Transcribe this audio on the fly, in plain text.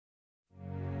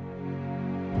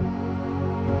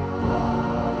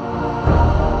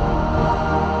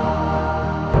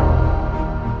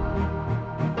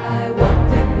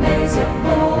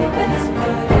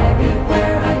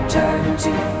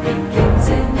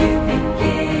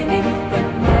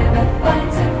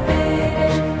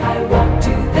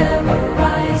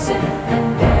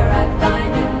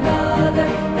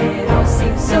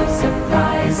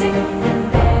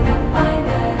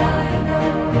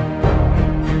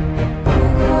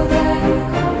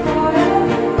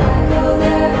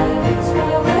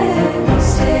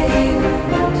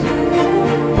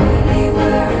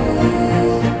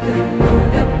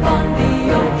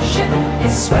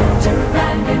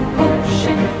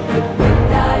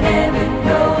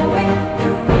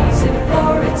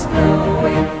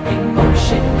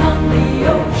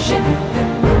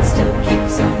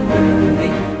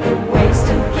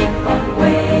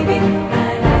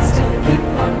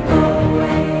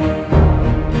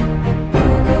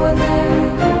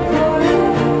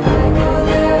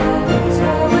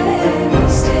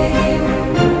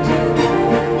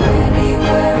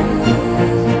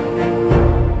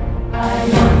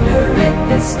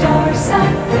your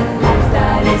side, the life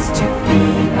that is to be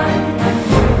mine. And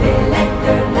where they let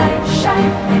their light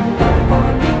shine, enough for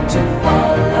me to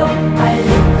follow. I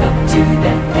look up to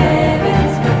the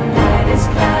heavens, but night is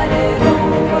clouded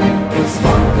over. No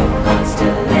smoke of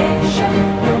constellation,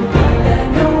 no Vela,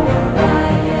 no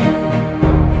Orion.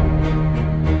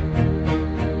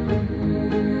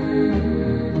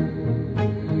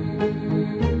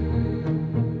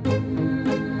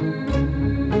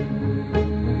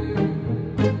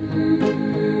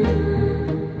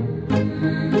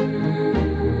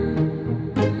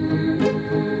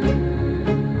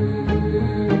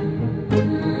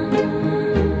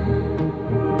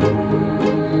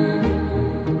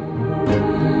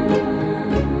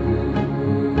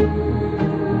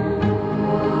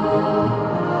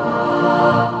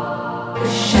 The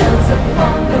shells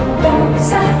upon the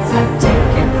roadsides have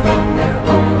taken from their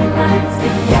own lines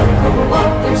the echo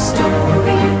of their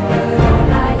story, but all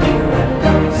I hear are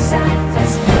low sighs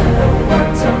as willow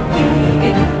words are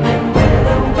weaving and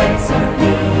willow waves are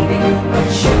leaving. But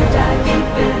should I be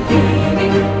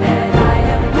believing that I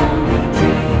am only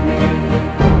dreaming?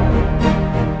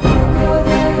 You go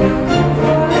there, you go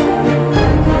forever. I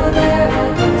go there, I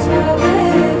lose my way.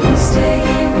 We stay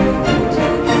here, we go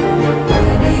together,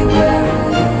 anywhere.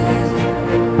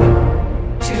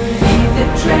 To leave the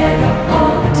dread of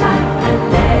all time and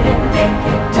let it make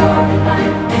a dark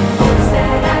line, in hopes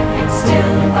that I can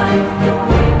still find the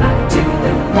way back to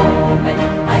the moment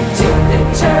I took the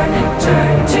turn and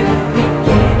turned to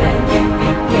begin a new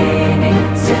beginning.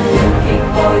 Still looking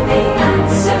for the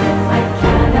answer, I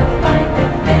cannot find the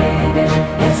finish.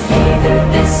 It's either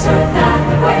this or that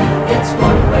way, it's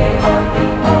one way or the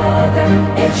other.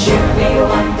 It should be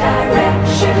one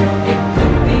direction, it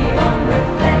could be on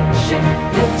reflection.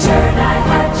 The turn I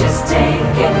had just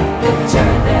taken, the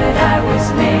turn that I was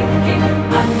making,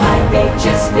 I might be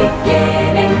just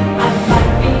beginning, I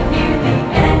might be near the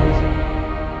end.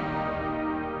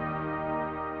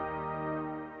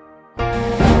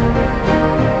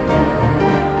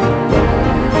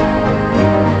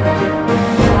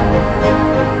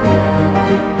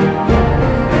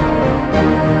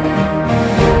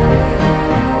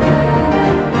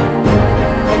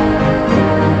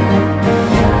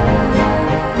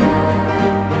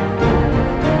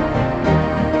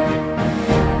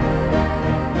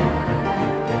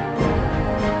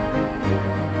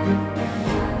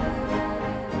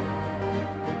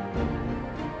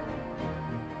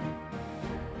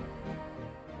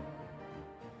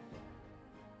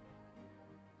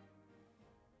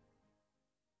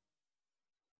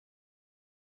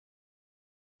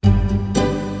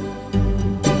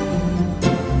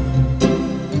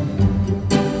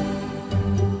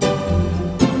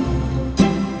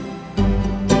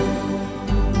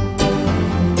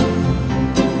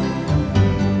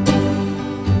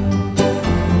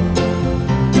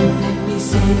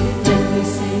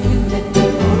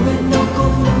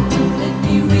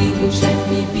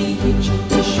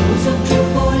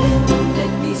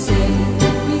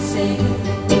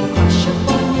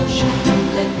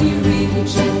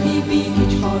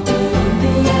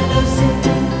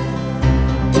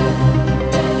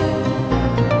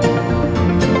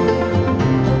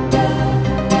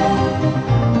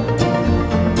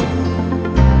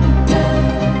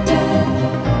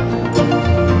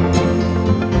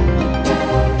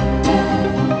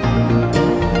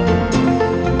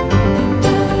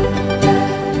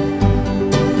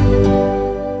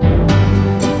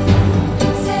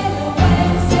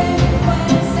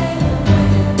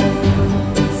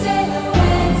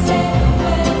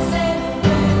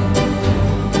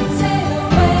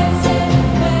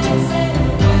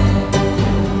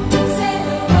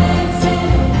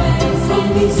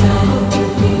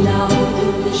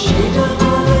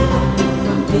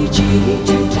 From Fiji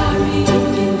to Tara.